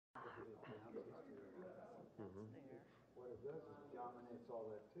it does is dominates all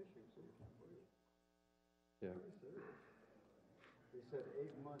that tissue, so you can't breathe. Yeah. Pretty serious. They said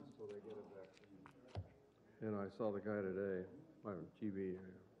 8 months till they get a vaccine. And I saw the guy today on TV.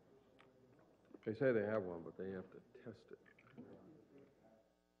 They say they have one, but they have to test it.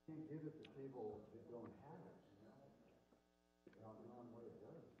 You can't give it to people that don't have it, you know? You don't know what it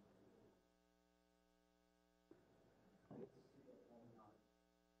does.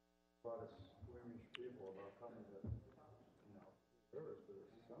 A lot of squeamish people about coming to, you know, service, but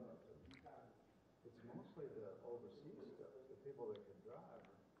it's some of it. It's mostly the overseas stuff. The people that can drive are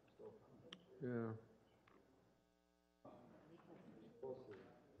still coming. Yeah. We'll see.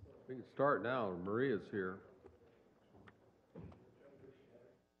 We can start now. Maria's here.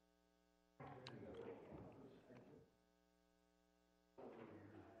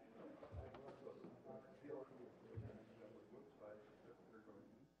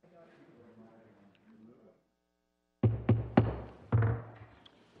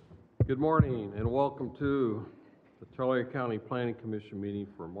 Good morning and welcome to the Tulare County Planning Commission meeting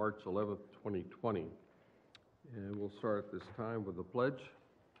for March 11th, 2020. And we'll start at this time with the pledge.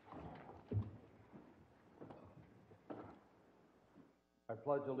 I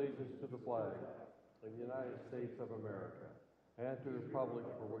pledge allegiance to the flag of the United States of America and to the republic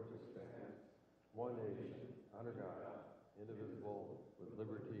for which it stands, one nation, under God, indivisible, with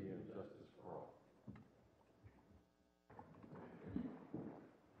liberty and justice for all.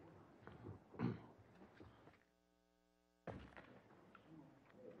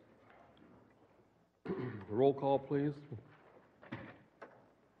 Roll call, please.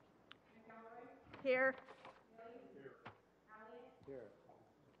 Here.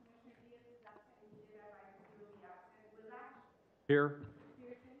 Here.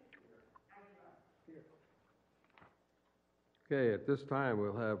 Okay, at this time,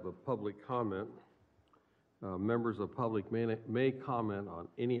 we'll have a public comment. Members of the public may comment on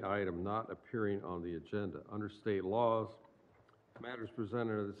any item not appearing on the agenda. Under state laws, matters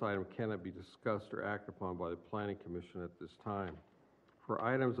presented at this item cannot be discussed or acted upon by the Planning Commission at this time. For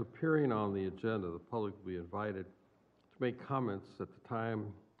items appearing on the agenda, the public will be invited to make comments at the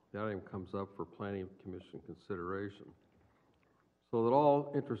time the item comes up for Planning Commission consideration. So that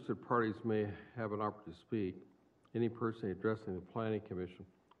all interested parties may have an opportunity to speak, any person addressing the Planning Commission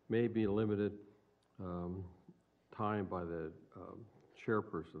may be limited time by the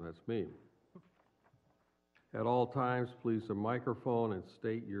chairperson, that's me. At all times, please the microphone and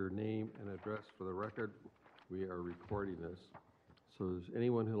state your name and address for the record. We are recording this. So does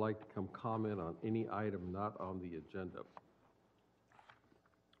anyone who'd like to come comment on any item not on the agenda?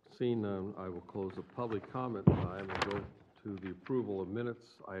 Seeing none, I will close the public comment time and go to the approval of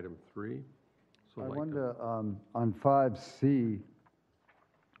minutes, item 3. So I I'd like wonder, on 5C,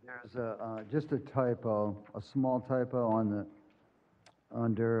 there's just a typo, a small typo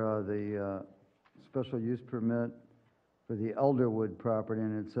under the special use permit for the Elderwood property,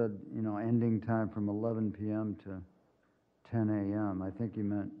 and it said, you know, ending time from 11 p.m. to 10 a.m. I think you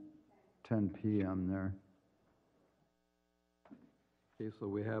meant 10 p.m. there. Okay, so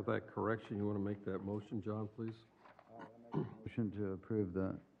we have that correction. You want to make that motion, John, please? Motion to approve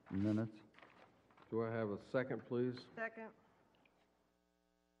the minutes. Do I have a second, please? Second.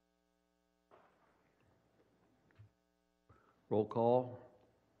 Roll call.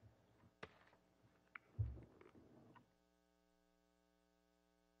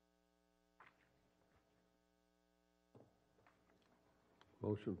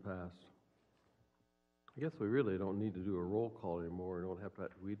 Motion passed. I guess we really don't need to do a roll call anymore. We don't have to.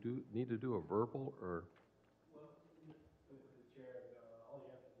 We do need to do a verbal or. Well, the chair, all you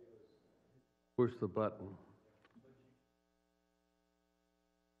have to do is push the button.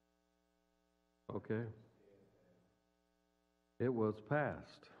 Okay. It was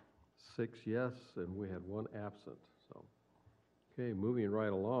passed. 6 yes, and we had 1 absent. So, okay, moving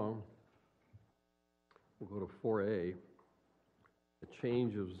right along. We'll go to 4A. A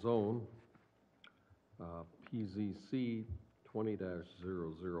change of zone, PZC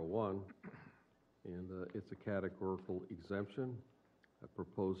 20-001, and it's a categorical exemption. A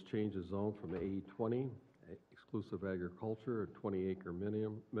proposed change of zone from A20, exclusive agriculture, a 20-acre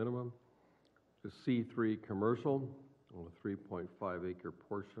minimum, to C3 commercial on a 3.5-acre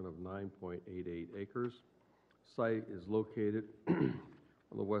portion of 9.88 acres. Site is located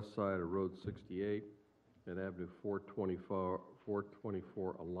on the west side of Road 68 and Avenue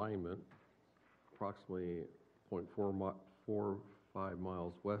 424 alignment, approximately 0.45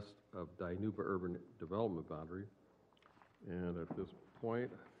 miles west of Dinuba urban development boundary. And at this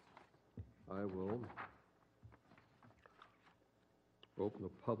point, I will open the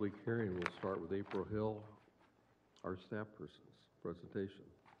public hearing. We'll start with April Hill our staff person's presentation.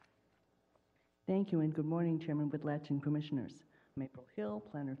 Thank you, and good morning, Chairman Whitlatch and Commissioners. Maple Hill,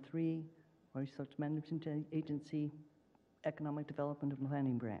 Planner 3, Resource Management Agency, Economic Development and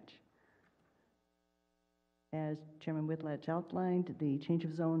Planning Branch. As Chairman Whitlatch outlined, the change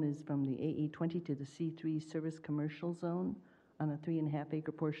of zone is from the AE20 to the C3 Service Commercial Zone on a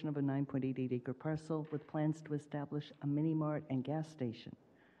 3.5-acre portion of a 9.88-acre parcel with plans to establish a mini-mart and gas station.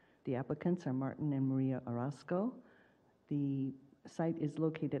 The applicants are Martin and Maria Orozco. The site is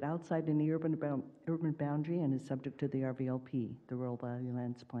located outside in the urban boundary and is subject to the RVLP, the Rural Valley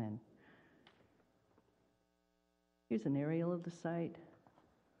Lands Plan. Here's an aerial of the site.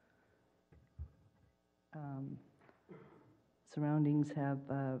 Surroundings have,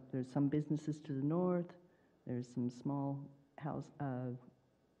 there's some businesses to the north, there's some small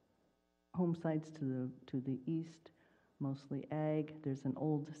home sites to the east, mostly ag. There's an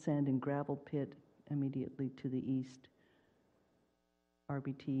old sand and gravel pit immediately to the east.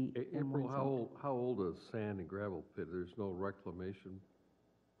 RBT. April, how old is sand and gravel pit? There's no reclamation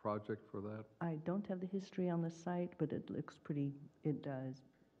project for that? I don't have the history on the site, but it looks pretty, it does.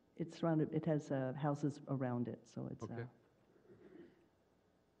 It's surrounded, it has houses around it, so it's Okay.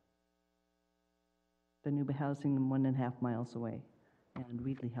 the new housing 1.5 miles away, and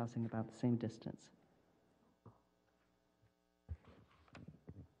Wheatley housing about the same distance.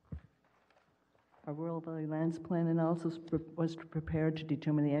 Our Rural Valley Lands Plan analysis was prepared to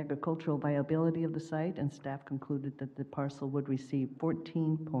determine the agricultural viability of the site, and staff concluded that the parcel would receive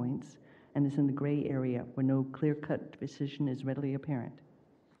 14 points and is in the gray area where no clear-cut decision is readily apparent.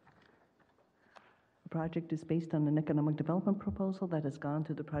 The project is based on an economic development proposal that has gone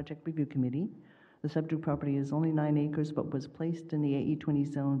through the Project Review Committee. The subject property is only 9 acres, but was placed in the AE20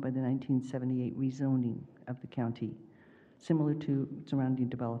 zone by the 1978 rezoning of the county, similar to surrounding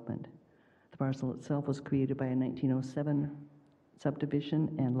development. The parcel itself was created by a 1907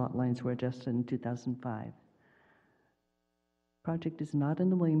 subdivision, and lot lines were adjusted in 2005. Project is not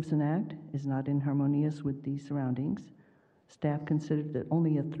in the Williamson Act, is not inharmonious with the surroundings. Staff considered that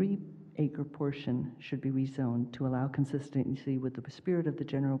only a 3-acre portion should be rezoned to allow consistency with the spirit of the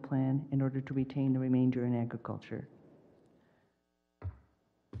general plan in order to retain the remainder in agriculture.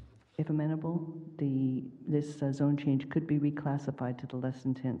 If amenable, this zone change could be reclassified to the less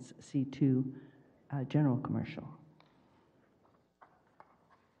intense C2 general commercial.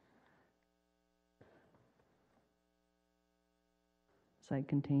 Site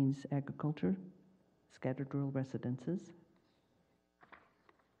contains agriculture, scattered rural residences.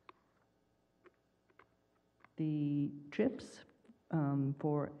 The trips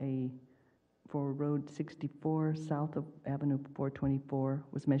for Road 64 south of Avenue 424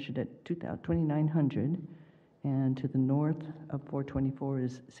 was measured at 2,900, and to the north of 424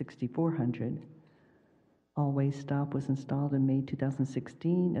 is 6,400. All-way stop was installed in May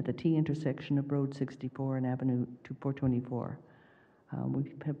 2016 at the T intersection of Road 64 and Avenue 424.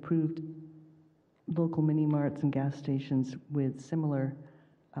 We've approved local mini-marts and gas stations with similar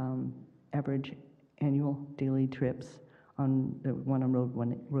average annual daily trips. On the one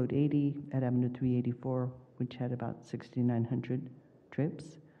on Road 80 at Avenue 384, which had about 6,900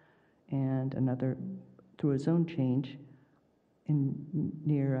 trips, and another through a zone change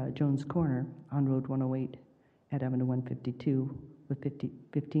near Jones Corner on Road 108 at Avenue 152 with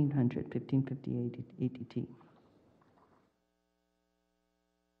 1550 ADT.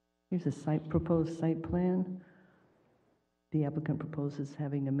 Here's a proposed site plan. The applicant proposes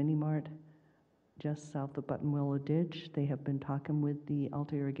having a mini-mart just south of Buttonwillow Ditch. They have been talking with the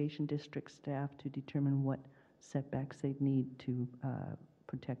Alta Irrigation District staff to determine what setbacks they'd need to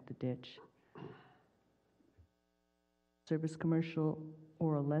protect the ditch. Service commercial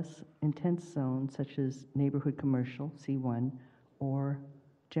or a less intense zone, such as neighborhood commercial, C1, or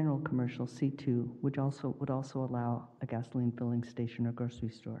general commercial, C2, would also allow a gasoline filling station or grocery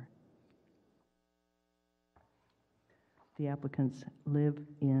store. The applicants live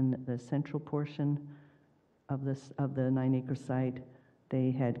in the central portion of the 9-acre site.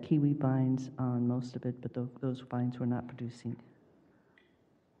 They had kiwi vines on most of it, but those vines were not producing.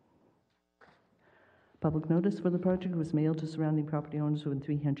 Public notice for the project was mailed to surrounding property owners within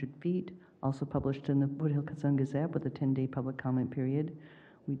 300 feet, also published in the Foothill Sun Gazette with a 10-day public comment period.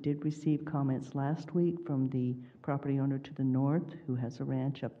 We did receive comments last week from the property owner to the north who has a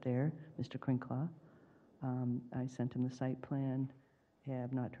ranch up there, Mr. Crinclaw. I sent him the site plan,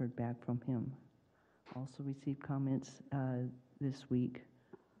 have not heard back from him. Also received comments this week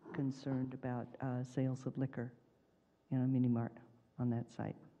concerned about sales of liquor in a mini-mart on that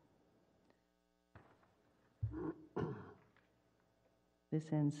site.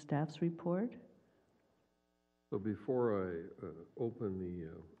 This ends staff's report. So before I open the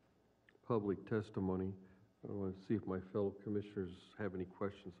public testimony, I want to see if my fellow commissioners have any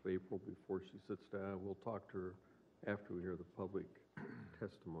questions of April before she sits down. We'll talk to her after we hear the public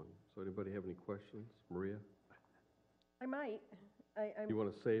testimony. So anybody have any questions? Maria? I might. You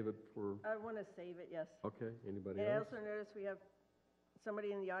want to save it for, I want to save it, yes. okay, anybody And I else? also noticed we have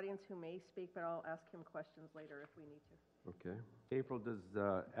somebody in the audience who may speak, but I'll ask him questions later if we need to. Okay. April, does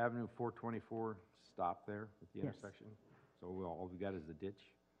Avenue 424 stop there at the Yes. intersection? So all we got is the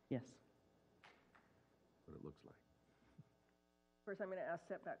ditch, Yes. what it looks like. First, I'm going to ask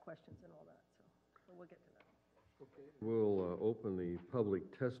setback questions and all that, so we'll get to that. We'll open the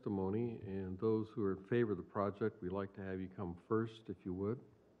public testimony, and those who are in favor of the project, we'd like to have you come first, if you would.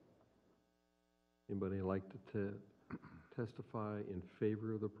 Anybody like to testify in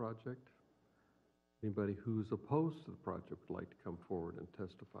favor of the project? Anybody who's opposed to the project would like to come forward and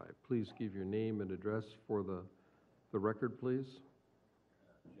testify. Please give your name and address for the record, please.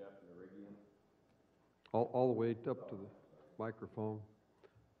 Jeff Narigian. All the way up to the microphone.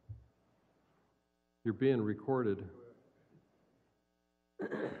 You're being recorded.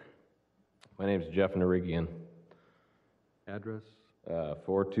 My name's Jeff Narigian, Address,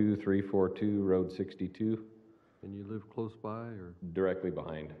 42342 Road 62, and you live close by, or? directly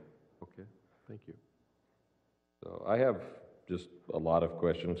behind. Okay, thank you. So I have just a lot of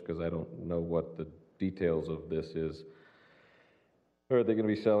questions because I don't know what the details of this is. Are they going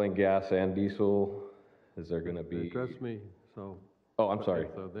to be selling gas and diesel? Is there going to be? Address me, so. Oh, I'm sorry.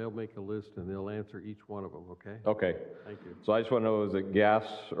 Okay, so they'll make a list and they'll answer each one of them, okay? Okay, Thank you. so I just want to know, is it gas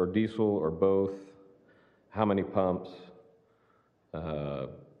or diesel or both? How many pumps?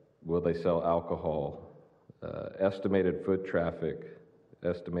 Will they sell alcohol? Estimated foot traffic,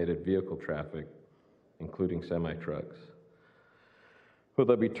 estimated vehicle traffic, including semi-trucks. Will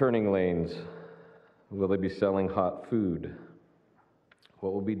there be turning lanes? Will they be selling hot food?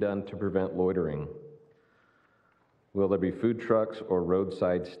 What will be done to prevent loitering? Will there be food trucks or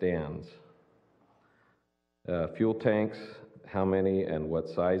roadside stands? Fuel tanks, how many and what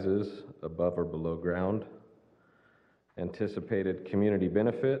sizes, above or below ground? Anticipated community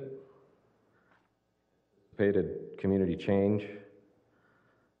benefit? Anticipated community change?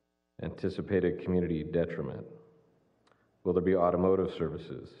 Anticipated community detriment? Will there be automotive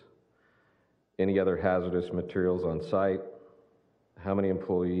services? Any other hazardous materials on site? How many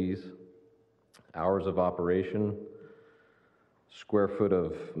employees? Hours of operation? Square foot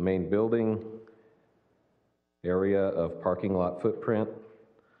of main building? Area of parking lot footprint?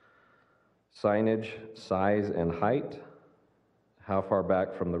 Signage, size and height? How far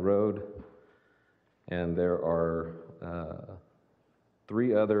back from the road? And there are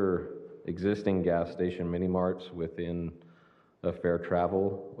 3 other existing gas station mini marts within a fair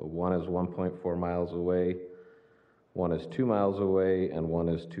travel. One is 1.4 miles away, one is 2 miles away, and one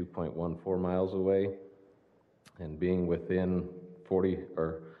is 2.14 miles away. And being within 40,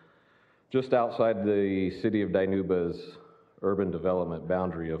 or just outside the city of Dinuba's urban development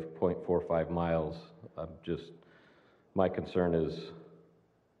boundary of 0.45 miles, my concern is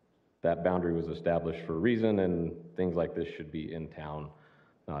that boundary was established for a reason, and things like this should be in town,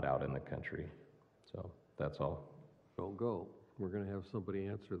 not out in the country. So that's all. Don't go. We're going to have somebody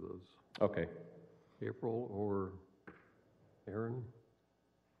answer those. Okay. April or Aaron?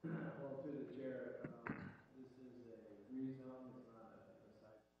 Well, through the chair, this is a rezone, it's not a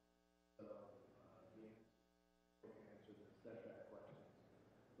site, so the answer the setback questions.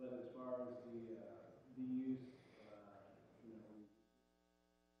 But as far as the use,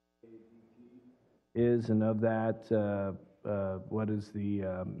 is, and of that, what is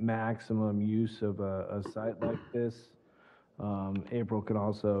the maximum use of a site like this? April can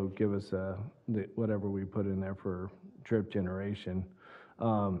also give us whatever we put in there for trip generation.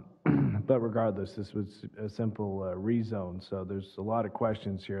 But regardless, this was a simple rezone, so there's a lot of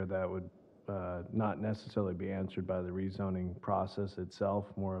questions here that would not necessarily be answered by the rezoning process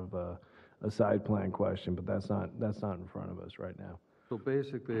itself, more of a side plan question, but that's not in front of us right now. So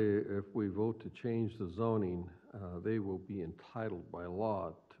basically, if we vote to change the zoning, they will be entitled by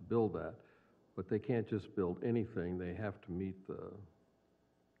law to build that, but they can't just build anything. They have to meet the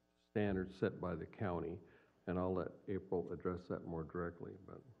standards set by the county, and I'll let April address that more directly.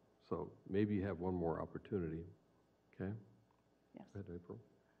 But so maybe you have one more opportunity. Okay? Yes. Go ahead, April.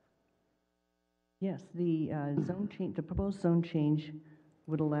 Yes, the zone change, the proposed zone change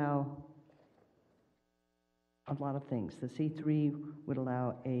would allow a lot of things. The C3 would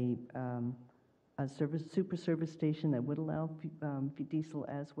allow a super service station that would allow diesel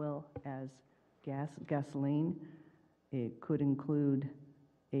as well as gasoline. It could include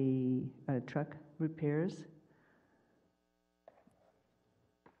a truck repairs.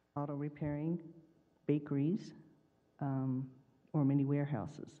 auto repairing, bakeries, or many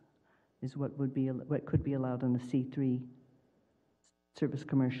warehouses is what could be allowed in a C3 service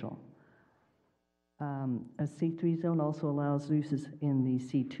commercial. A C3 zone also allows uses in the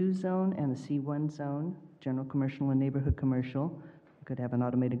C2 zone and the C1 zone, general commercial and neighborhood commercial. You could have an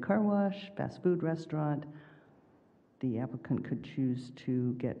automated car wash, fast food restaurant. The applicant could choose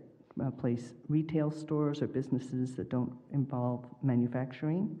to place retail stores or businesses that don't involve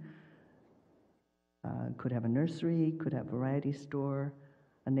manufacturing. Could have a nursery, could have a variety store,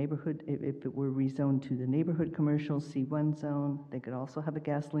 a neighborhood, if it were rezoned to the neighborhood commercial C1 zone. They could also have a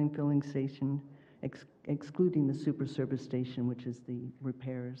gasoline filling station, excluding the super service station, which is the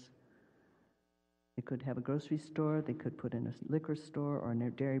repairs. They could have a grocery store, they could put in a liquor store or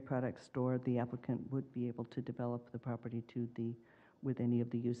a dairy product store. The applicant would be able to develop the property with any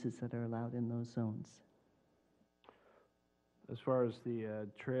of the uses that are allowed in those zones. As far as the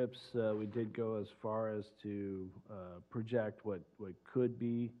trips, we did go as far as to project what could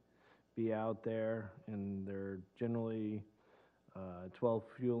be out there, and they're generally 12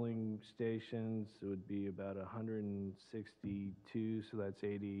 fueling stations. It would be about 162, so that's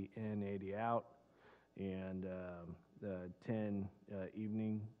 80 in, 80 out, and 10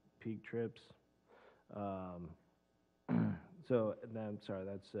 evening peak trips. So, I'm sorry,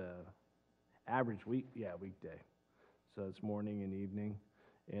 that's average weekday. So it's morning and evening.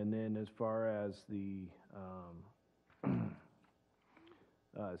 And then as far as the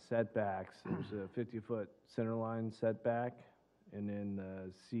setbacks, there's a 50-foot center line setback, and then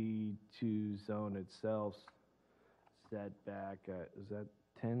the C2 zone itself setback, is that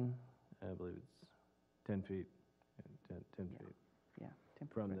 10? I believe it's 10 feet, 10 Yeah. feet Yeah. 10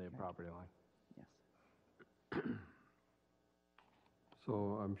 from foot the yard. property line. Yes. So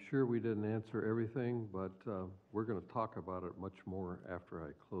I'm sure we didn't answer everything, but we're going to talk about it much more after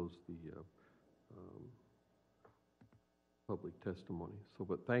I close the public testimony. So,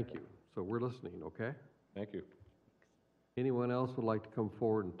 but thank you. So we're listening, okay? Thank you. Anyone else would like to come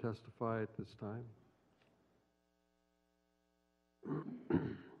forward and testify at this time?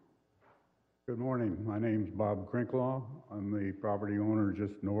 Good morning. My name's Bob Crinklaw. I'm the property owner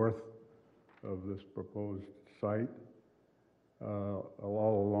just north of this proposed site.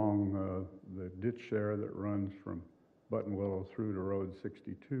 All along the ditch there that runs from Buttonwillow through to Road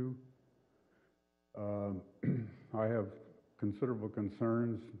 62. I have considerable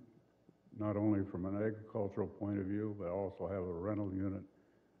concerns, not only from an agricultural point of view, but I also have a rental unit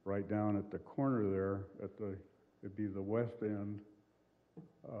right down at the corner there, it'd be the west end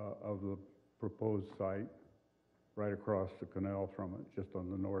of the proposed site, right across the canal from it, just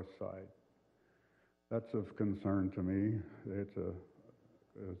on the north side. That's of concern to me. As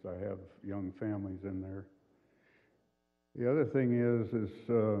I have young families in there. The other thing is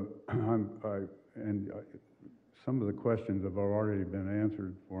some of the questions have already been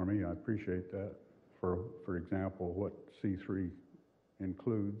answered for me. I appreciate that. For example, what C3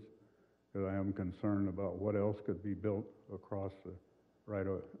 includes, because I am concerned about what else could be built across right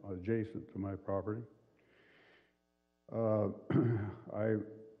adjacent to my property.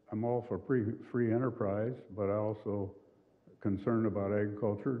 I'm all for free enterprise, but I also concerned about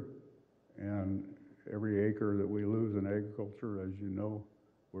agriculture, and every acre that we lose in agriculture, as you know,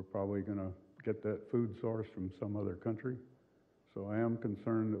 we're probably going to get that food source from some other country. So I am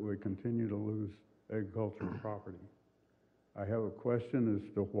concerned that we continue to lose agricultural property. I have a question as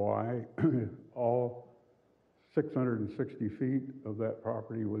to why all 660 feet of that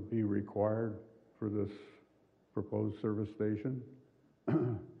property would be required for this proposed service station.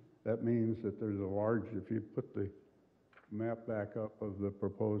 That means that there's a large, if you put the map back up of the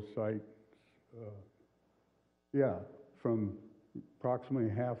proposed site, from approximately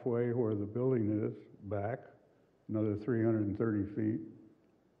halfway where the building is back, another 330 feet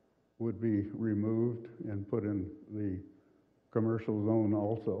would be removed and put in the commercial zone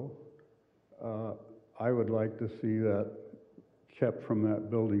also. I would like to see that kept from that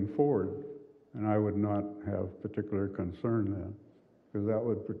building forward, and I would not have particular concern then, because that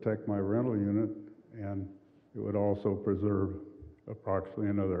would protect my rental unit, and it would also preserve approximately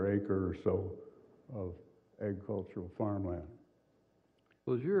another acre or so of agricultural farmland.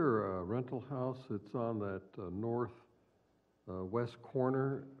 Was your rental house, it's on that west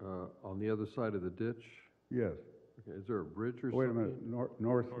corner on the other side of the ditch? Yes. Okay, is there a bridge or something? Wait a minute,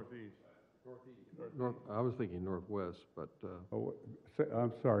 Northeast. North, I was thinking northwest, but,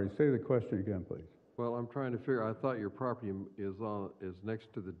 I'm sorry, say the question again, please. well, I'm trying to figure, I thought your property is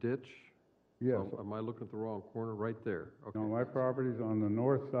next to the ditch? Yes. Am I looking at the wrong corner? Right there, okay. No, my property's on the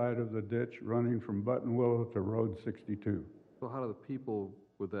north side of the ditch running from Buttonwillow to Road 62. So how do the people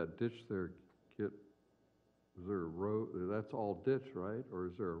would that ditch there get, is there a road, that's all ditch, right? Or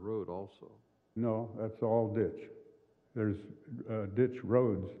is there a road also? No, that's all ditch. There's ditch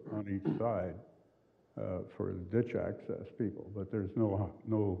roads on each side for the ditch access people, but there's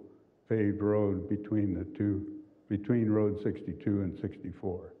no paved road between the two, between Road 62 and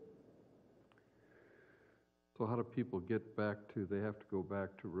 64. So how do people get back to, they have to go back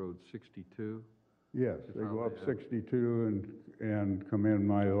to Road 62? Yes, Is they how go up they have- 62 and come in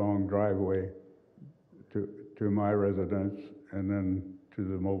my long driveway to my residence and then to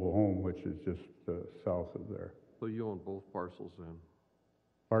the mobile home, which is just south of there. So you own both parcels then?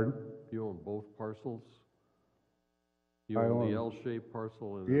 Pardon? You own both parcels? You I own the own- L-shaped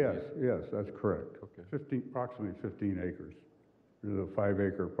parcel and then Yes, that's correct. Okay. Approximately 15 acres. There's a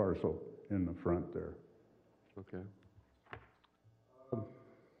 5-acre parcel in the front there. Okay.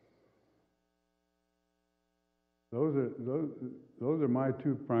 Those are my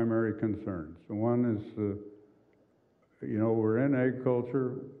two primary concerns. One is, we're in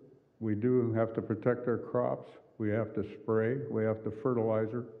agriculture. We do have to protect our crops. We have to spray. We have to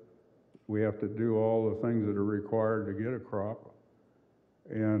fertilizer. We have to do all the things that are required to get a crop.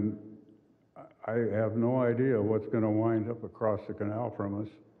 And I have no idea what's going to wind up across the canal from us.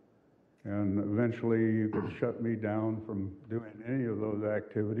 And eventually you could shut me down from doing any of those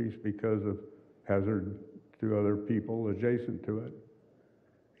activities because of hazard to other people adjacent to it.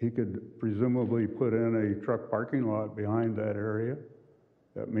 He could presumably put in a truck parking lot behind that area.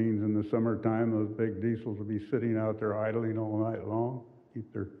 That means in the summertime, those big diesels will be sitting out there idling all night long,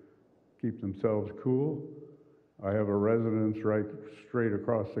 keep themselves cool. I have a residence right straight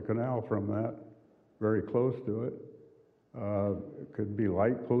across the canal from that, very close to it. It could be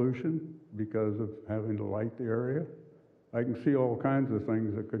light pollution because of having to light the area. I can see all kinds of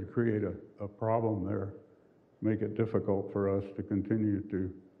things that could create a problem there, make it difficult for us to continue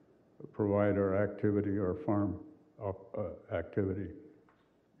to provide our activity, our farm activity.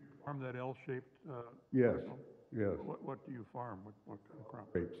 Farm that L-shaped, Yes, parcel? yes. What do you farm? What kind of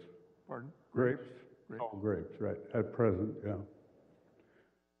crop? Grapes. Pardon? Grapes. Grapes. All grapes, right, at present, yeah.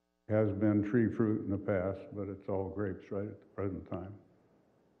 Has been tree fruit in the past, but it's all grapes right at the present time.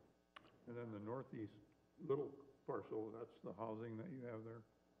 And then the northeast little parcel, that's the housing that you have there?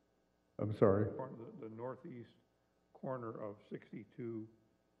 I'm sorry. The northeast corner of 62,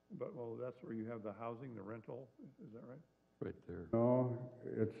 well, that's where you have the housing, the rental, is that right? Right there. No,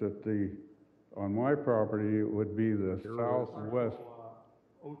 it's on my property, it would be the southwest.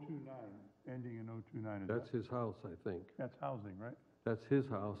 029, ending in 029. That's his house, I think. That's housing, right? That's his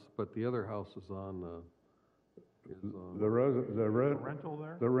house, but the other house is on, The rental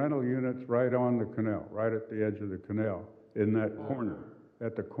there? The rental unit's right on the canal, right at the edge of the canal, in that corner,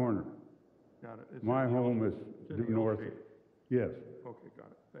 at the corner. Got it. It's My in the home L- is it's in due the north. L-shape. Yes, Okay, got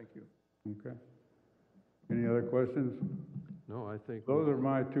it. Thank you. okay. Any other questions? no, I think. Those are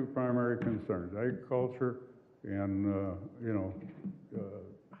my two primary concerns, agriculture and,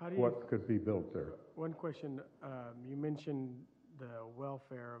 How do you, what could be built there. one question, you mentioned the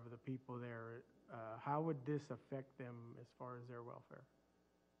welfare of the people there. How would this affect them as far as their welfare?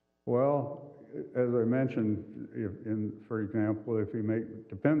 Well, as I mentioned, for example,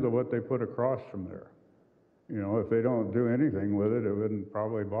 depends on what they put across from there. If they don't do anything with it, it wouldn't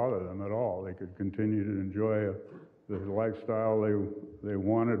probably bother them at all. They could continue to enjoy the lifestyle they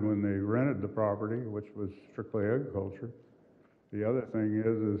wanted when they rented the property, which was strictly agriculture. The other thing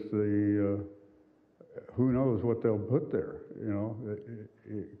is who knows what they'll put there,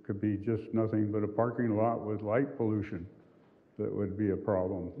 It could be just nothing but a parking lot with light pollution that would be a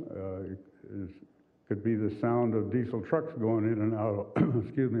problem. Could be the sound of diesel trucks going in and out,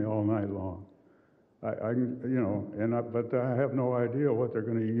 all night long. But I have no idea what they're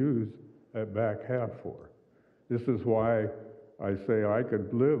going to use that back half for. This is why I say I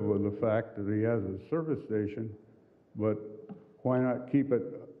could live with the fact that he has a service station, but why not keep it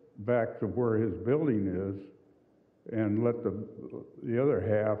back to where his building is and let the other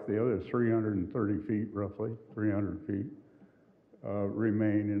half, the other 330 feet, roughly 300 feet,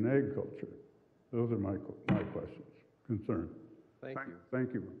 remain in agriculture? Those are my questions, concerns. Thank you.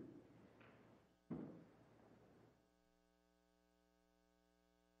 Thank you.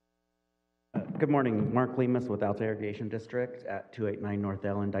 Good morning, Mark Lemus with Alta Irrigation District at 289 North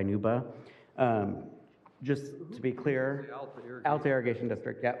L in Dinuba. Just to be clear, Alta Irrigation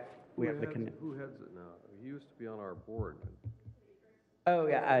District, yep. We have Who heads it now? He used to be on our board. Oh,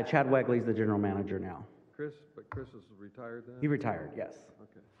 yeah, Chad Wegley's the general manager now. But Chris is retired then? He retired, yes.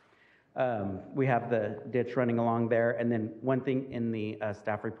 Okay. We have the ditch running along there, and then one thing in the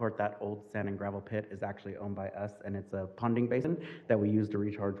staff report, that old sand and gravel pit is actually owned by us, and it's a ponding basin that we use to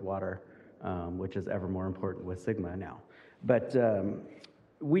recharge water, which is ever more important with Sigma now. But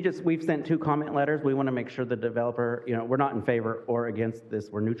we've sent 2 comment letters. We want to make sure the developer, we're not in favor or against this.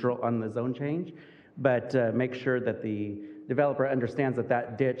 We're neutral on the zone change, but make sure that the developer understands that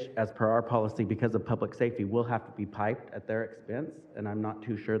that ditch, as per our policy, because of public safety, will have to be piped at their expense, and I'm not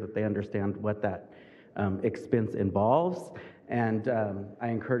too sure that they understand what that expense involves. And I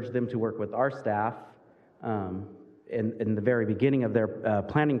encourage them to work with our staff in the very beginning of their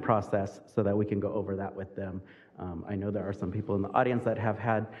planning process so that we can go over that with them. I know there are some people in the audience that have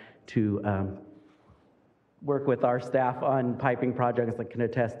had to work with our staff on piping projects that can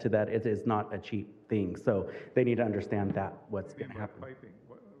attest to that it is not a cheap thing. So they need to understand that what's going to happen. Piping.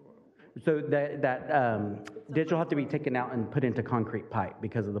 So that ditch will have to be taken out and put into concrete pipe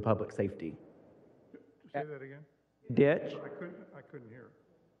because of the public safety. Say that again? Ditch I couldn't hear.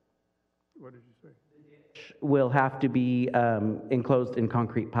 What did you say? will have to be enclosed in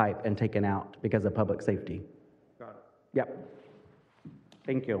concrete pipe and taken out because of public safety. Got it. Yep.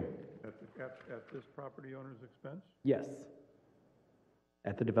 Thank you. At this property owner's expense? Yes.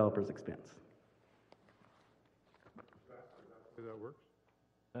 At the developer's expense. Way that works?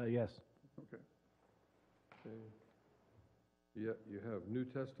 Yes. Okay. Okay. Yeah, you have new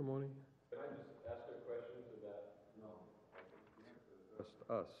testimony? Can I just ask a question to that? No. Just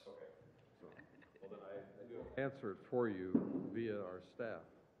us. Okay. So, well, then I do answer it for you via our staff.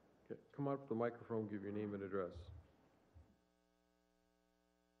 Okay, come up to the microphone, give your name and address.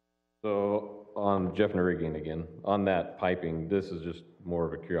 So, on Jeff Narigian again, on that piping, this is just more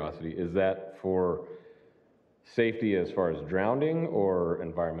of a curiosity. Is that for safety as far as drowning or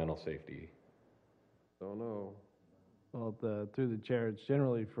environmental safety? Don't know. Well, through the chair, it's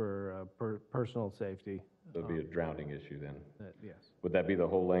generally for personal safety. There'd be a drowning issue then? Yes. Would that be the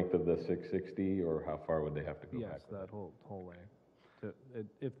whole length of the 660, or how far would they have to go back? Yes, that whole length.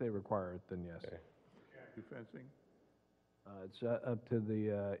 If they require it, then yes. Okay. Do fencing? It's up to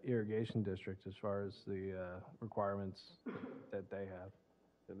the irrigation district as far as the requirements that they have.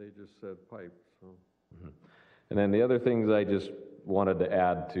 And they just said pipe, so. Mm-hmm. And then the other things I just wanted to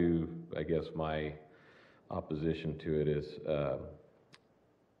add to, I guess, my opposition to it is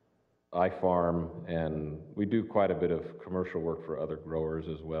I farm, and we do quite a bit of commercial work for other growers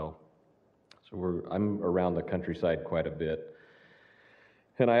as well. So I'm around the countryside quite a bit.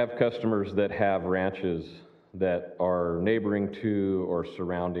 And I have customers that have ranches that are neighboring to or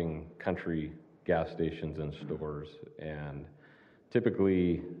surrounding country gas stations and stores. And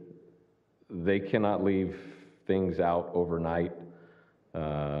typically, they cannot leave things out overnight.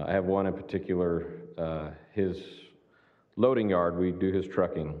 I have one in particular, his loading yard, we do his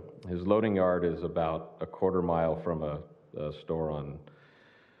trucking. His loading yard is about a quarter mile from a store on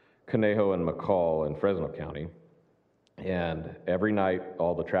Conejo and McCall in Fresno County. And every night,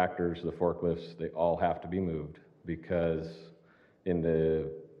 all the tractors, the forklifts, they all have to be moved because in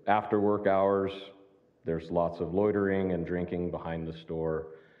the after work hours, there's lots of loitering and drinking behind the store,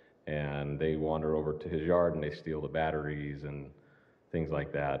 and they wander over to his yard and they steal the batteries and things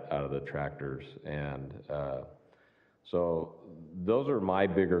like that out of the tractors. And so those are my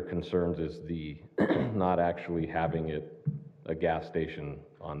bigger concerns, is the not actually having it a gas station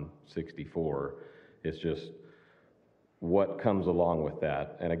on 64. It's just what comes along with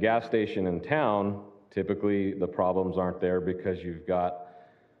that. And a gas station in town, typically the problems aren't there because you've got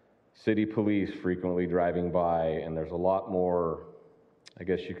city police frequently driving by, and there's a lot more, I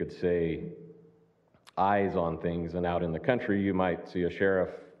guess you could say, eyes on things. And out in the country, you might see a sheriff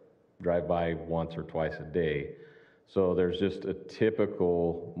drive by once or twice a day. So there's just a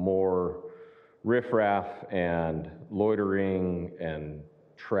typical more riffraff and loitering and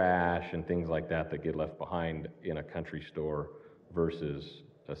trash and things like that that get left behind in a country store versus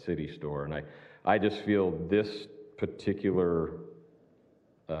a city store. And I just feel this particular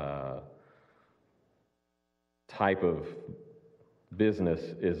type of business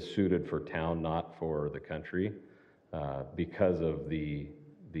is suited for town, not for the country, because of the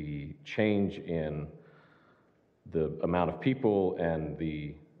change in the amount of people and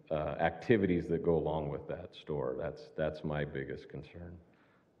the activities that go along with that store. That's my biggest concern.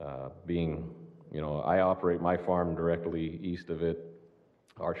 Being, I operate my farm directly east of it.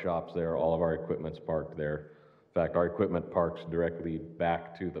 Our shop's there, all of our equipment's parked there. In fact, our equipment parks directly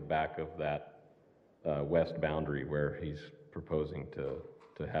back to the back of that west boundary where he's proposing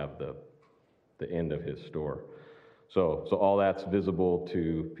to have the end of his store. So all that's visible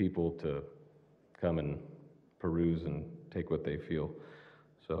to people to come and peruse and take what they feel.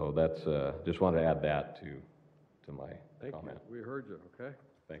 So that's, just wanted to add that to my Thank you. comment. We heard you, okay?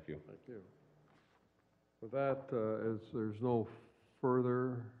 Thank you. Thank you. With that, as there's no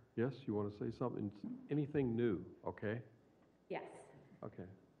further, yes, you want to say something? Anything new, okay? Yes. Okay.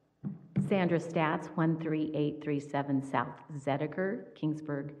 Sandra Stats, 13837 South Zedeker,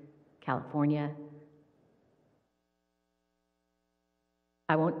 Kingsburg, California.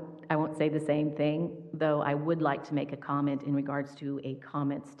 I won't say the same thing, though I would like to make a comment in regards to a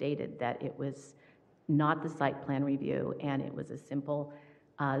comment stated that it was not the site plan review and it was a simple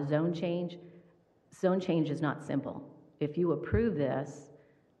zone change. Zone change is not simple. If you approve this,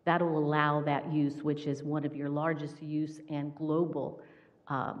 that'll allow that use, which is one of your largest use and global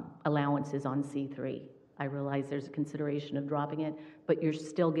allowances on C3. I realize there's a consideration of dropping it, but you're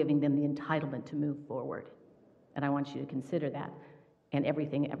still giving them the entitlement to move forward. And I want you to consider that and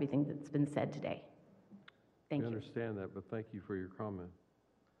everything that's been said today. Thank I you. understand that, but thank you for your comment.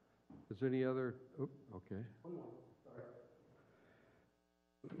 Is there any other, okay.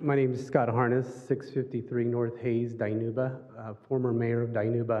 My name is Scott Harness, 653 North Hayes, Dinuba, former mayor of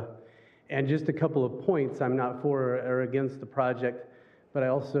Dinuba. And just a couple of points, I'm not for or against the project, but I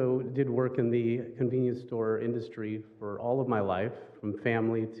also did work in the convenience store industry for all of my life, from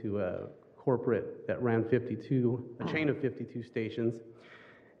family to a corporate that ran a chain of 52 stations.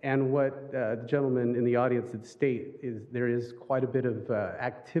 And what the gentleman in the audience had stated is there is quite a bit of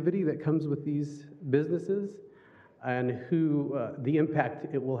activity that comes with these businesses, and the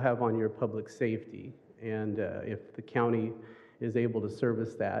impact it will have on your public safety, and if the county is able to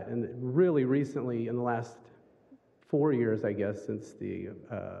service that. And really recently, in the last 4 years, I guess, since the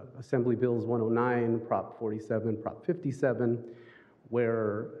Assembly Bills 109, Prop 47, Prop 57,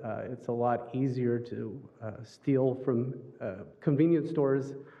 where it's a lot easier to steal from convenience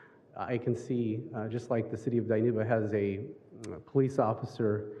stores. I can see, just like the city of Dinuba has a police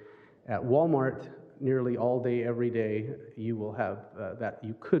officer at Walmart nearly all day, every day, you will have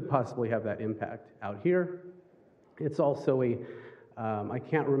you could possibly have that impact out here. It's also I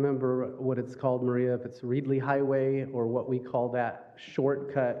can't remember what it's called, Maria, if it's Reedley Highway or what we call that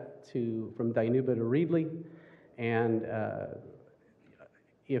shortcut from Dinuba to Reedley. And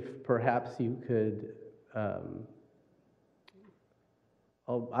if perhaps you could, I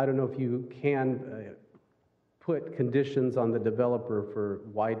don't know if you can put conditions on the developer for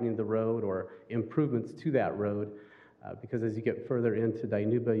widening the road or improvements to that road, because as you get further into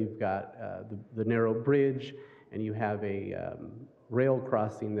Dinuba, you've got the narrow bridge, and you have a rail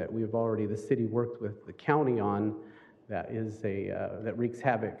crossing that the city worked with the county on, that wreaks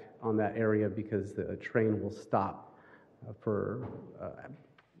havoc on that area because the train will stop for,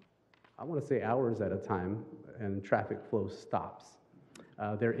 I want to say hours at a time, and traffic flow stops.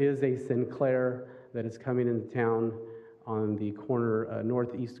 There is a Sinclair that is coming into town on the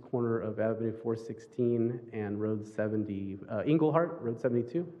northeast corner of Avenue 416 and Road 70, Englehart, Road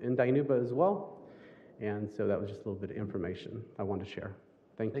 72 in Dinuba as well. And so that was just a little bit of information I wanted to share.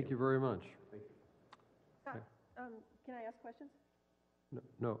 Thank you. Thank you very much. Thank you. Scott, can I ask questions?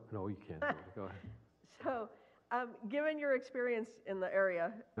 No, you can't. Go ahead. So, given your experience in the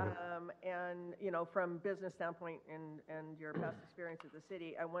area, and, from business standpoint and your past experience with the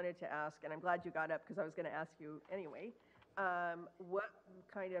city, I wanted to ask, and I'm glad you got up because I was going to ask you anyway, what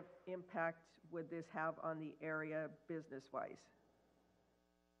kind of impact would this have on the area business-wise?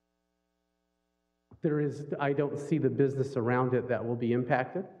 I don't see the business around it that will be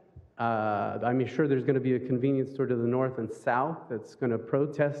impacted. I'm sure there's going to be a convenience store to the north and south that's going to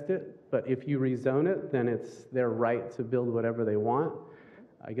protest it, but if you rezone it, then it's their right to build whatever they want.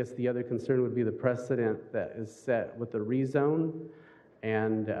 I guess the other concern would be the precedent that is set with the rezone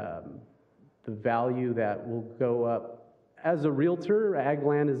and the value that will go up. As a realtor, ag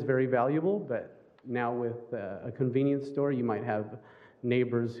land is very valuable, but now with a convenience store, you might have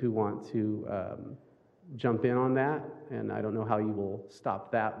neighbors who want to jump in on that, and I don't know how you will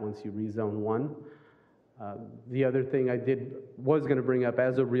stop that once you rezone one. The other thing I was going to bring up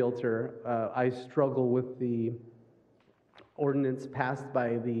as a realtor, I struggle with the ordinance passed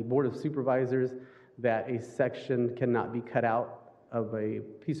by the Board of Supervisors that a section cannot be cut out of a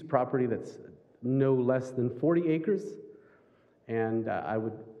piece of property that's no less than 40 acres. And I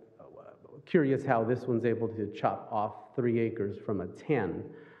would curious how this one's able to chop off 3 acres from a 10.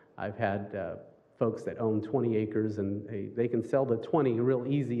 I've had folks that own 20 acres and they can sell the 20 real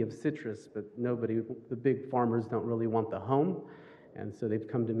easy of citrus, but the big farmers don't really want the home. And so they've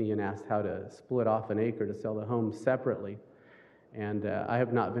come to me and asked how to split off an acre to sell the home separately. And I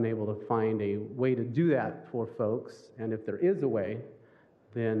have not been able to find a way to do that for folks. And if there is a way,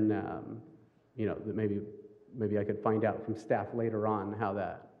 then that maybe maybe I could find out from staff later on how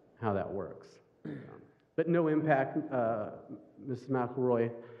that works. But no impact, Mrs.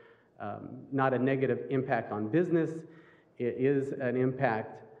 McElroy, not a negative impact on business. It is an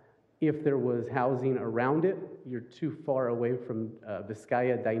impact if there was housing around it. You're too far away from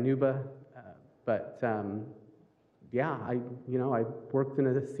Vizcaya, Dinuba. Yeah, I worked in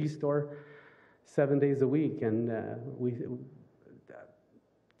a C-store 7 days a week, and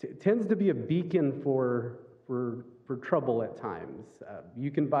tends to be a beacon for trouble at times.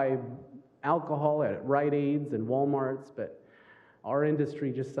 You can buy alcohol at Rite Aids and Walmarts, but our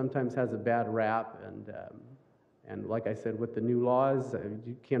industry just sometimes has a bad rap, and like I said, with the new laws,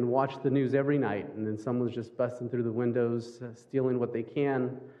 you can watch the news every night, and then someone's just busting through the windows, stealing what they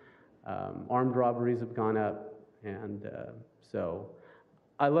can. Armed robberies have gone up. And so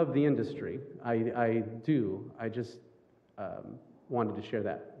I love the industry. I do. I just wanted to share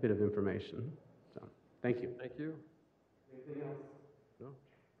that bit of information. So, thank you. Thank you. Anything else? No.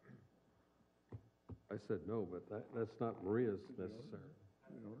 I said no, but that's not Maria's necessary.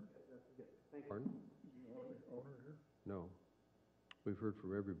 Pardon? No. We've heard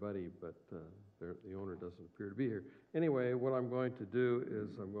from everybody, but the owner doesn't appear to be here. Anyway, what I'm going to do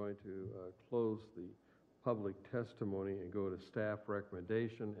is I'm going to close the public testimony and go to staff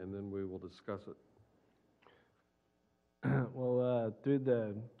recommendation, and then we will discuss it. Well, through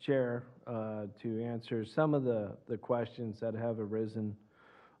the chair, to answer some of the questions that have arisen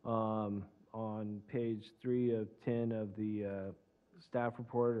on page 3 of 10 of the staff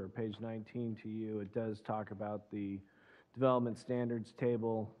report, or page 19 to you, it does talk about the development standards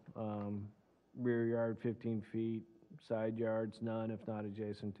table, rear yard 15 feet, side yards none if not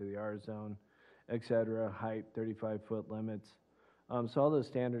adjacent to the R zone, etc., height 35-foot limits. So all those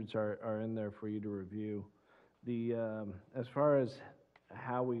standards are in there for you to review. As far as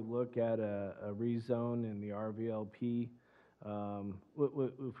how we look at a rezone in the RVLP,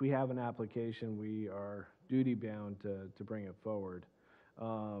 if we have an application, we are duty-bound to bring it forward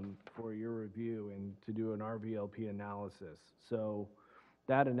for your review and to do an RVLP analysis. So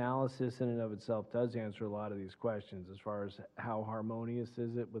that analysis in and of itself does answer a lot of these questions as far as how harmonious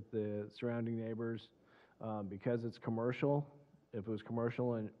is it with the surrounding neighbors. Because it's commercial, if it was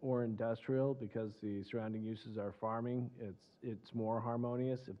commercial or industrial, because the surrounding uses are farming, it's more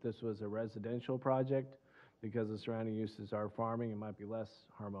harmonious. If this was a residential project, because the surrounding uses are farming, it might be less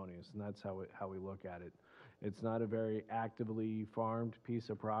harmonious, and that's how we look at it. It's not a very actively farmed piece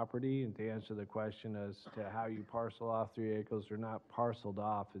of property, and to answer the question as to how you parcel off 3 acres, they're not parceled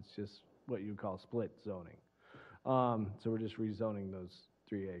off, it's just what you call split zoning. So we're just rezoning those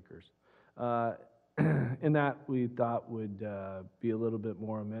 3 acres. And that we thought would be a little bit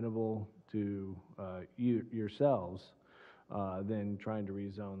more amenable to yourselves than trying to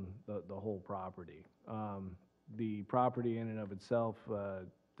rezone the whole property. The property in and of itself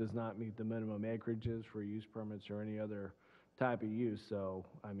does not meet the minimum acreages for use permits or any other type of use. So,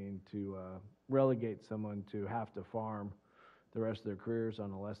 I mean, to relegate someone to have to farm the rest of their careers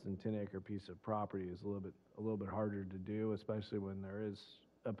on a less than 10-acre piece of property is a little bit harder to do, especially when there is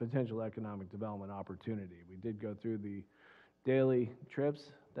a potential economic development opportunity. We did go through the daily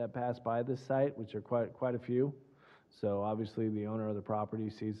trips that pass by this site, which are quite a few. So obviously the owner of the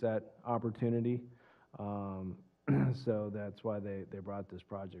property sees that opportunity. So that's why they brought this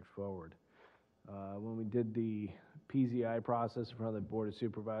project forward. When we did the PZI process in front of the Board of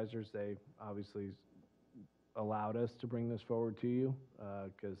Supervisors, they obviously allowed us to bring this forward to you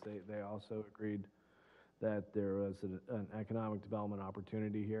because they also agreed that there was an economic development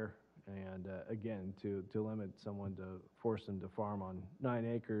opportunity here. And again, to limit someone to force them to farm on 9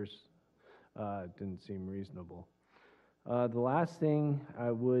 acres didn't seem reasonable. The last thing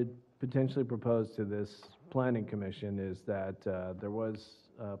I would potentially propose to this planning commission is that there was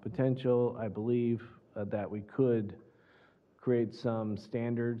potential, I believe, that we could create some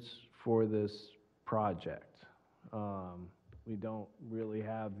standards for this project. We don't really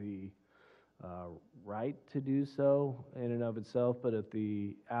have the right to do so in and of itself, but if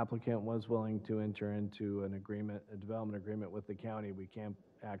the applicant was willing to enter into an agreement, a development agreement with the county, we can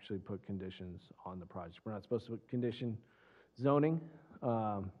actually put conditions on the project. We're not supposed to condition zoning,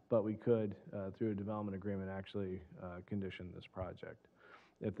 but we could, through a development agreement, actually condition this project,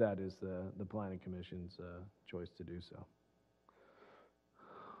 if that is the planning commission's choice to do so.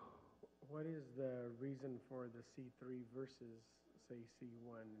 What is the reason for the C3 versus, say,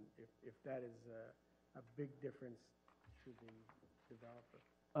 C1, if that is a big difference to the developer?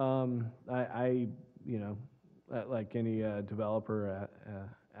 I like any developer,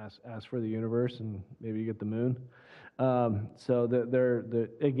 ask ask for the universe and maybe you get the moon. So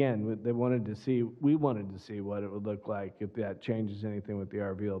again, they wanted to see, we wanted to see what it would look like if that changes anything with the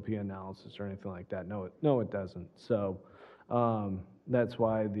RVLP analysis or anything like that. No, it doesn't. So, that's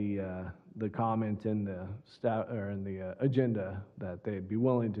why the comment in the staff, or in the agenda, that they'd be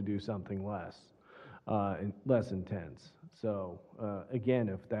willing to do something less intense. So, again,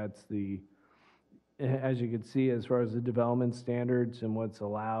 if that's as you can see, as far as the development standards and what's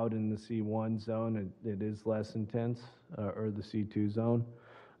allowed in the C1 zone, it is less intense, or the C2 zone.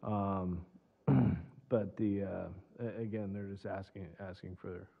 But again, they're just asking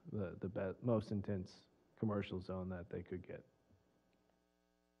for the most intense commercial zone that they could get.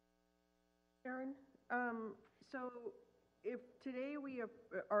 Aaron, so if today we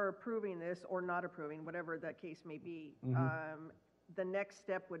are approving this or not approving, whatever that case may be, the next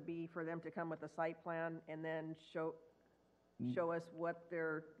step would be for them to come with a site plan and then show us what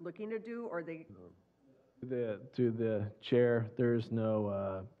they're looking to do, or they? To the chair, there's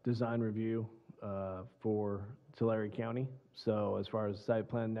no design review for Tulare County. So as far as site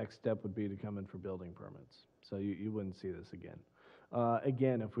plan, next step would be to come in for building permits. So you wouldn't see this again.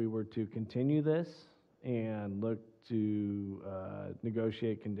 Again, if we were to continue this and look to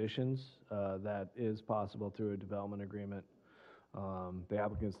negotiate conditions, that is possible through a development agreement. The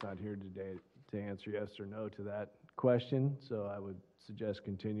applicant's not here today to answer yes or no to that question, so I would suggest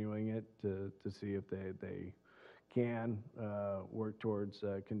continuing it to see if they can work towards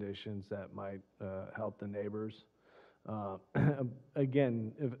conditions that might help the neighbors.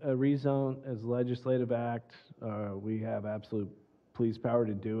 Again, if a rezone is a legislative act, we have absolute police power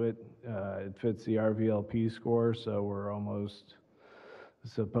to do it. It fits the RVLP score, so we're almost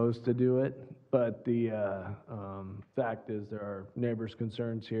supposed to do it. But the fact is, there are neighbors'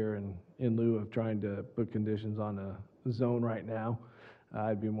 concerns here, and in lieu of trying to put conditions on a zone right now,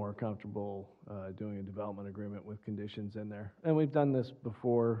 I'd be more comfortable doing a development agreement with conditions in there. And we've done this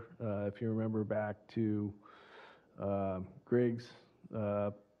before. If you remember back to Griggs,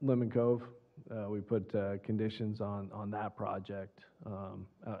 Lemon Cove, we put conditions on that project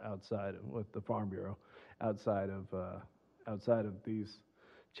outside with the Farm Bureau, outside of these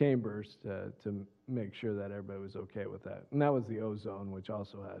chambers to make sure that everybody was okay with that. And that was the O zone, which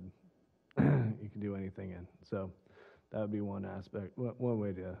also had you can do anything in. So that would be one aspect, one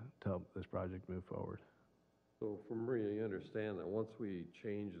way to help this project move forward. So from Maria, you understand that once we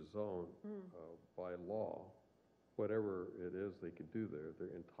change a zone by law, whatever it is they could do there,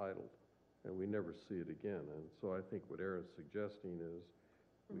 they're entitled, and we never see it again. And so I think what Aaron's suggesting is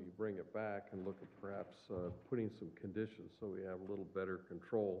we bring it back and look at perhaps putting some conditions so we have a little better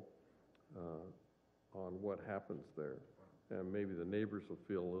control on what happens there. And maybe the neighbors will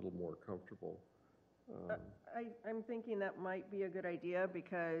feel a little more comfortable. I'm thinking that might be a good idea,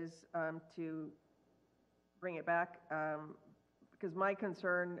 because to bring it back, because my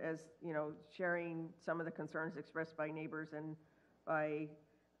concern, as you know, sharing some of the concerns expressed by neighbors and by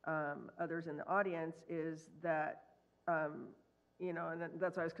others in the audience, is that you know, and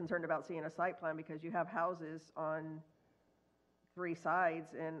that's why I was concerned about seeing a site plan, because you have houses on 3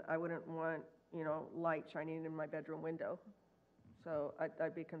 sides, and I wouldn't want, you know, light shining in my bedroom window. So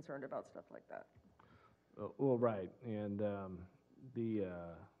I'd be concerned about stuff like that. Well, right, and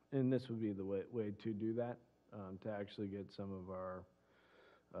and this would be the way to do that, to actually get some of our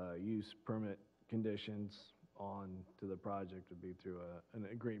use permit conditions on to the project would be through an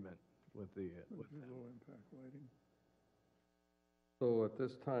agreement with them. Low impact lighting. So at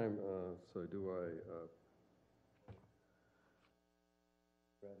this time, so do I,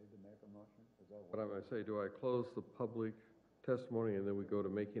 Ready to make a motion? Is that what am I say, do I close the public testimony and then we go to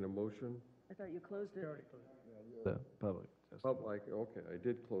making a motion? I thought you closed it. The public testimony. Okay, I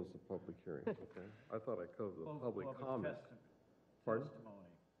did close the public hearing, okay. I thought I closed the public comment. Pardon? Testimony.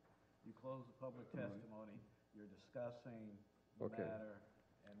 You close the public testimony, you're discussing the Okay. matter,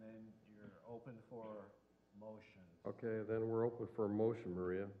 and then you're open for motions. Okay, then we're open for a motion,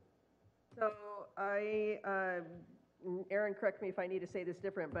 Maria. So Aaron, correct me if I need to say this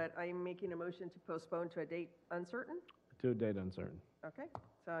different, but I'm making a motion to postpone to a date uncertain? To a date uncertain. Okay,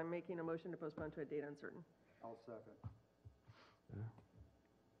 so I'm making a motion to postpone to a date uncertain. I'll second.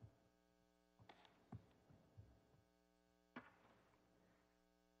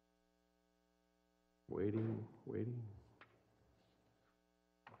 Waiting.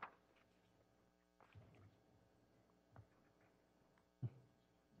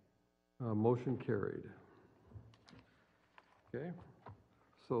 Motion carried. Okay,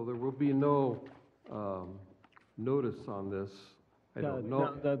 so there will be no notice on this. I don't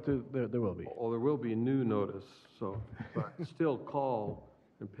know. There will be. Oh, there will be new notice, so, but still call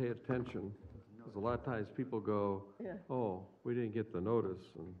and pay attention. Because a lot of times people go, Yeah. oh, we didn't get the notice,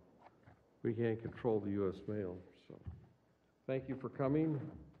 and we can't control the US mail, so. Thank you for coming.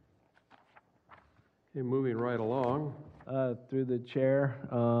 Okay, moving right along. Through the chair,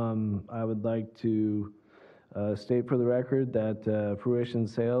 I would like to state for the record that Fruition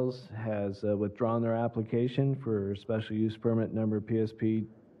Sales has withdrawn their application for special use permit number PSP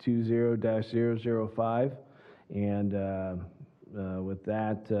 20-005. And with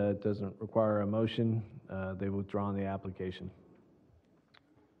that, it doesn't require a motion. They've withdrawn the application.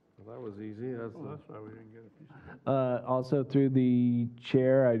 Well, that was easy. That's Well, that's why we didn't get a piece of. Also, through the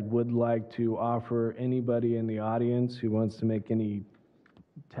chair, I would like to offer anybody in the audience who wants to make any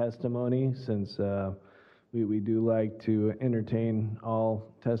testimony, since we do like to entertain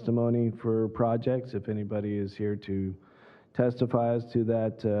all testimony for projects. If anybody is here to testify as to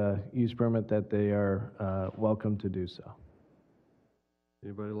that use permit, that they are welcome to do so.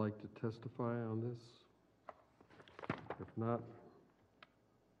 Anybody like to testify on this? If not,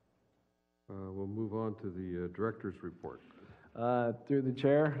 we'll move on to the director's report. Through the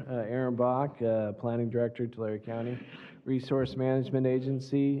chair, Aaron Bach, Planning Director, Tulare County Resource Management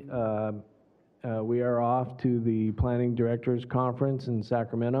Agency. We are off to the Planning Directors Conference in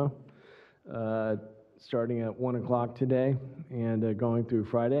Sacramento, starting at 1 o'clock today and going through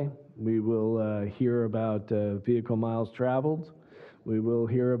Friday. We will hear about vehicle miles traveled. We will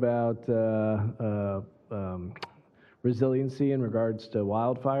hear about resiliency in regards to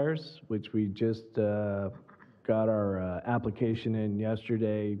wildfires, which we just got our application in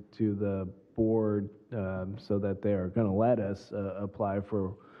yesterday to the board so that they are going to let us apply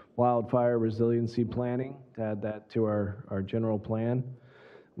for wildfire resiliency planning, to add that to our general plan.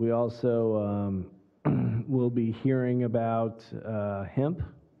 We also will be hearing about hemp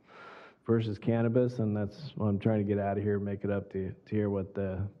versus cannabis, and that's what I'm trying to get out of here, make it up to hear what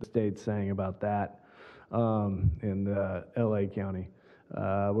the state's saying about that in LA County.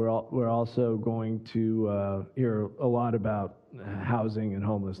 We're also going to hear a lot about housing and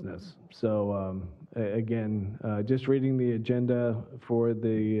homelessness. So again, just reading the agenda for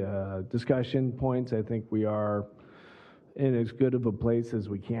the discussion points, I think we are in as good of a place as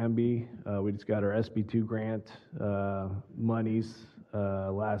we can be. We just got our SB2 grant monies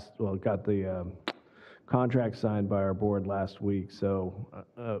got the contract signed by our board last week. So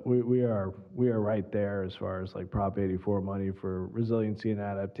we are right there as far as like Prop 84 money for resiliency and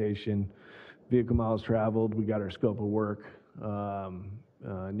adaptation. Vehicle miles traveled, we got our scope of work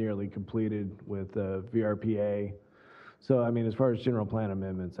nearly completed with VRPA. So, I mean, as far as general plan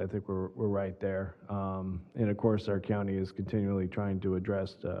amendments, I think we're right there. And of course, our county is continually trying to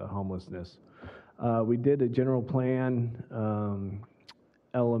address homelessness. We did a general plan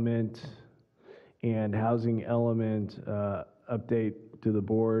element and housing element update to the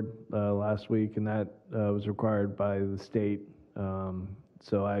board last week, and that was required by the state.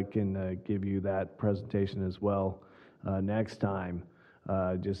 So I can give you that presentation as well next time,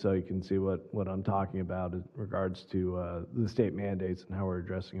 just so you can see what I'm talking about in regards to the state mandates and how we're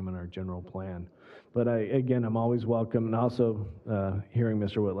addressing them in our general plan. But again, I'm always welcome, and also hearing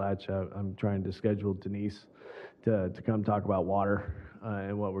Mr. Whitlatch, I'm trying to schedule Denise to come talk about water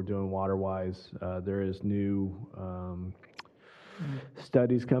and what we're doing water-wise. There is new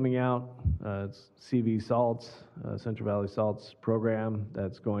studies coming out. It's CV Salts, Central Valley Salts program,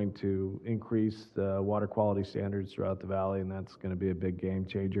 that's going to increase the water quality standards throughout the valley, and that's going to be a big game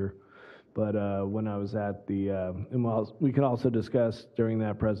changer. But when I was at the, and we can also discuss during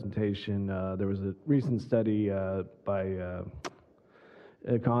that presentation, there was a recent study by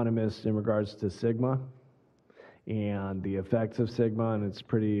economists in regards to Sigma and the effects of Sigma, and it's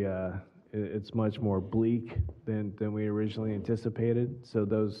pretty, it's much more bleak than we originally anticipated. So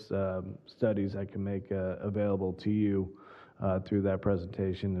those studies I can make available to you through that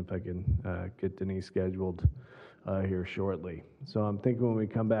presentation if I can get Denise scheduled here shortly. So I'm thinking when we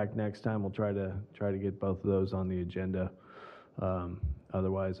come back next time, we'll try to get both of those on the agenda.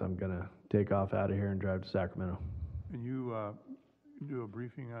 Otherwise, I'm gonna take off out of here and drive to Sacramento. Can you do a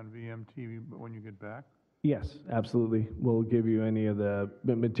briefing on VMT when you get back? Yes, absolutely. We'll give you any of the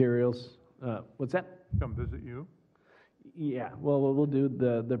materials. What's that? Come visit you? Yeah, well, we'll do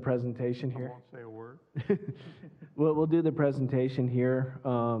the presentation I here. won't say a word. We'll do the presentation here,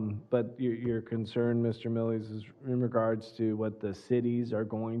 but your concern, Mr. Millies, is in regards to what the cities are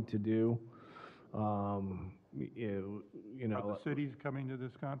going to do. You know. Are the cities coming to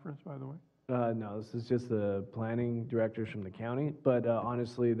this conference, by the way? No, this is just the planning directors from the county, but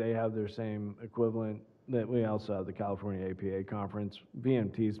honestly, they have their same equivalent that we also have the California APA conference.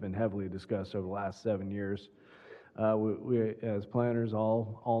 VMT's been heavily discussed over the last 7 years. We, as planners,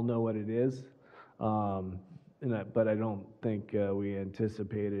 all know what it is. But I don't think we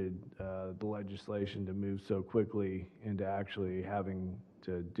anticipated the legislation to move so quickly into actually having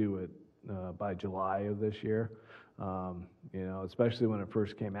to do it by July of this year. Especially when it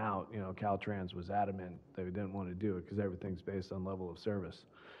first came out, Caltrans was adamant they didn't want to do it because everything's based on level of service.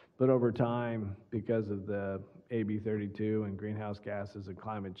 But over time, because of the AB 32 and greenhouse gases and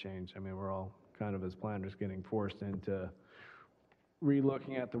climate change, I mean, we're all kind of as planners getting forced into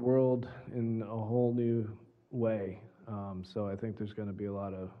re-looking at the world in a whole new way. So I think there's going to be a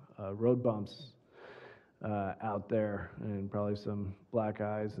lot of road bumps out there, and probably some black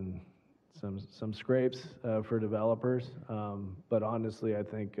eyes and some scrapes for developers. But honestly, I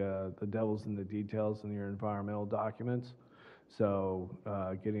think the devil's in the details in your environmental documents. So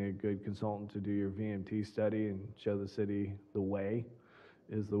getting a good consultant to do your VMT study and show the city the way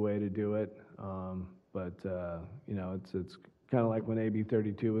is the way to do it. It's kind of like when AB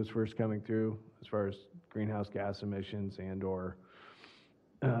 32 was first coming through, as far as greenhouse gas emissions and/or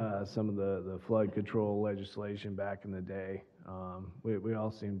some of the flood control legislation back in the day. We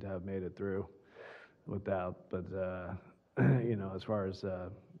all seem to have made it through without, but as far as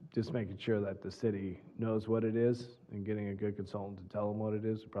just making sure that the city knows what it is and getting a good consultant to tell them what it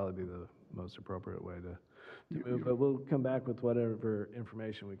is would probably be the most appropriate way to move. But we'll come back with whatever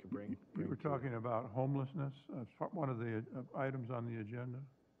information we can bring. We were talking about homelessness, one of the items on the agenda,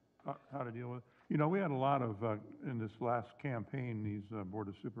 how to deal with. We had a lot of, in this last campaign, these Board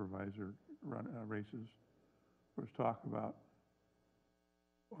of Supervisor races, was talk about,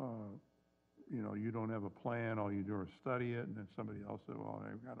 you don't have a plan, all you do is study it, and then somebody else said, well,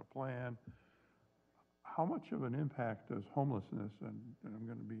 I've got a plan. How much of an impact does homelessness, and I'm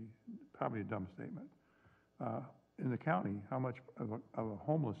going to be probably a dumb statement, in the county, how much of a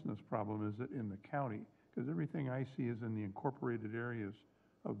homelessness problem is it in the county? Because everything I see is in the incorporated areas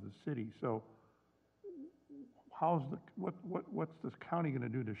of the city. So what's this county going to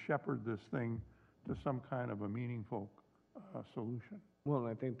do to shepherd this thing to some kind of a meaningful solution? Well,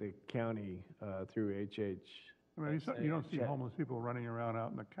 I think the county, through HH. I mean, you don't see homeless people running around out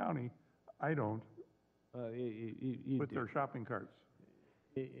in the county. I don't. With their shopping carts.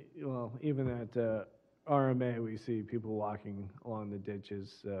 Well, even at RMA, we see people walking along the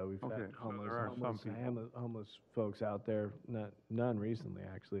ditches. We've had homeless folks out there, none recently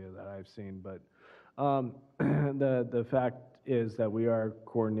actually that I've seen. But the fact is that we are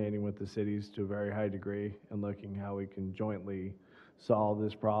coordinating with the cities to a very high degree and looking how we can jointly solve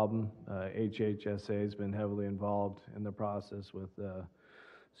this problem. HHSA has been heavily involved in the process with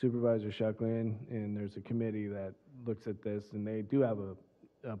Supervisor Shucklin, and there's a committee that looks at this, and they do have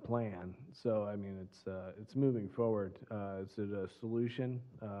a plan. So, I mean, it's moving forward. Is it a solution?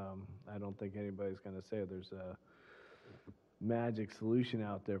 I don't think anybody's going to say there's a magic solution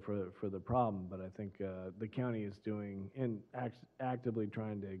out there for the problem, but I think the county is doing and actively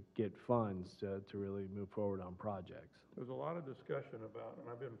trying to get funds to really move forward on projects. There's a lot of discussion about, and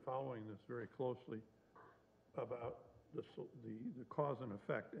I've been following this very closely, about the cause and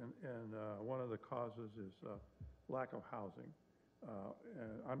effect, and one of the causes is lack of housing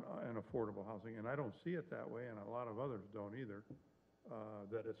and affordable housing, and I don't see it that way, and a lot of others don't either,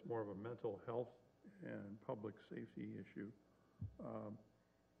 that it's more of a mental health and public safety issue.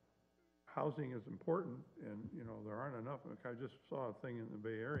 Housing is important, and there aren't enough. I just saw a thing in the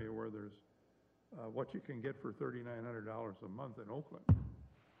Bay Area where there's what you can get for $3,900 a month in Oakland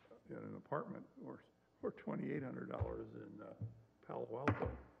in an apartment, or $2,800 in Palo Alto.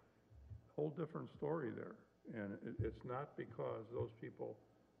 Whole different story there, and it's not because those people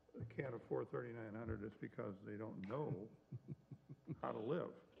can't afford $3,900. It's because they don't know how to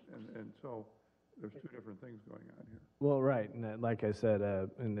live, and so there's two different things going on here. Well, right, and like I said,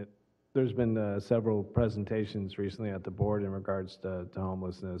 there's been several presentations recently at the board in regards to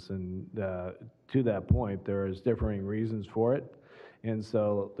homelessness, and to that point, there is differing reasons for it, and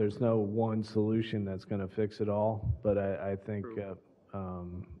so there's no one solution that's going to fix it all. But I think,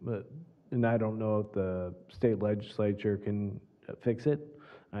 and I don't know if the state legislature can fix it.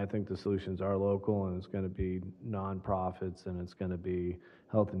 I think the solutions are local, and it's going to be nonprofits, and it's going to be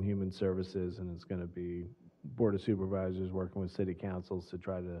Health and Human Services, and it's going to be Board of Supervisors working with city councils to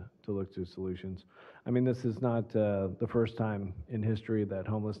try to look to solutions. I mean, this is not the first time in history that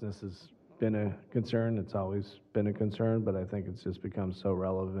homelessness has been a concern. It's always been a concern, but I think it's just become so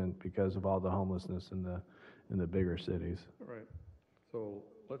relevant because of all the homelessness in the bigger cities. All right. So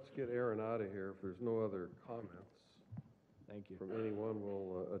let's get Aaron out of here. If there's no other comments. Thank you. From anyone,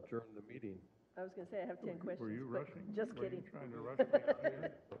 we'll adjourn the meeting. I was gonna say, I have 10 questions. Were you but rushing? Just Were kidding. you trying to rush me out of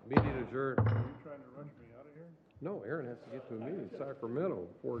here? Meeting adjourned. Were you trying to rush me out of here? No, Aaron has to get to a meeting, Sacramento,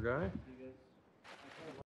 poor guy.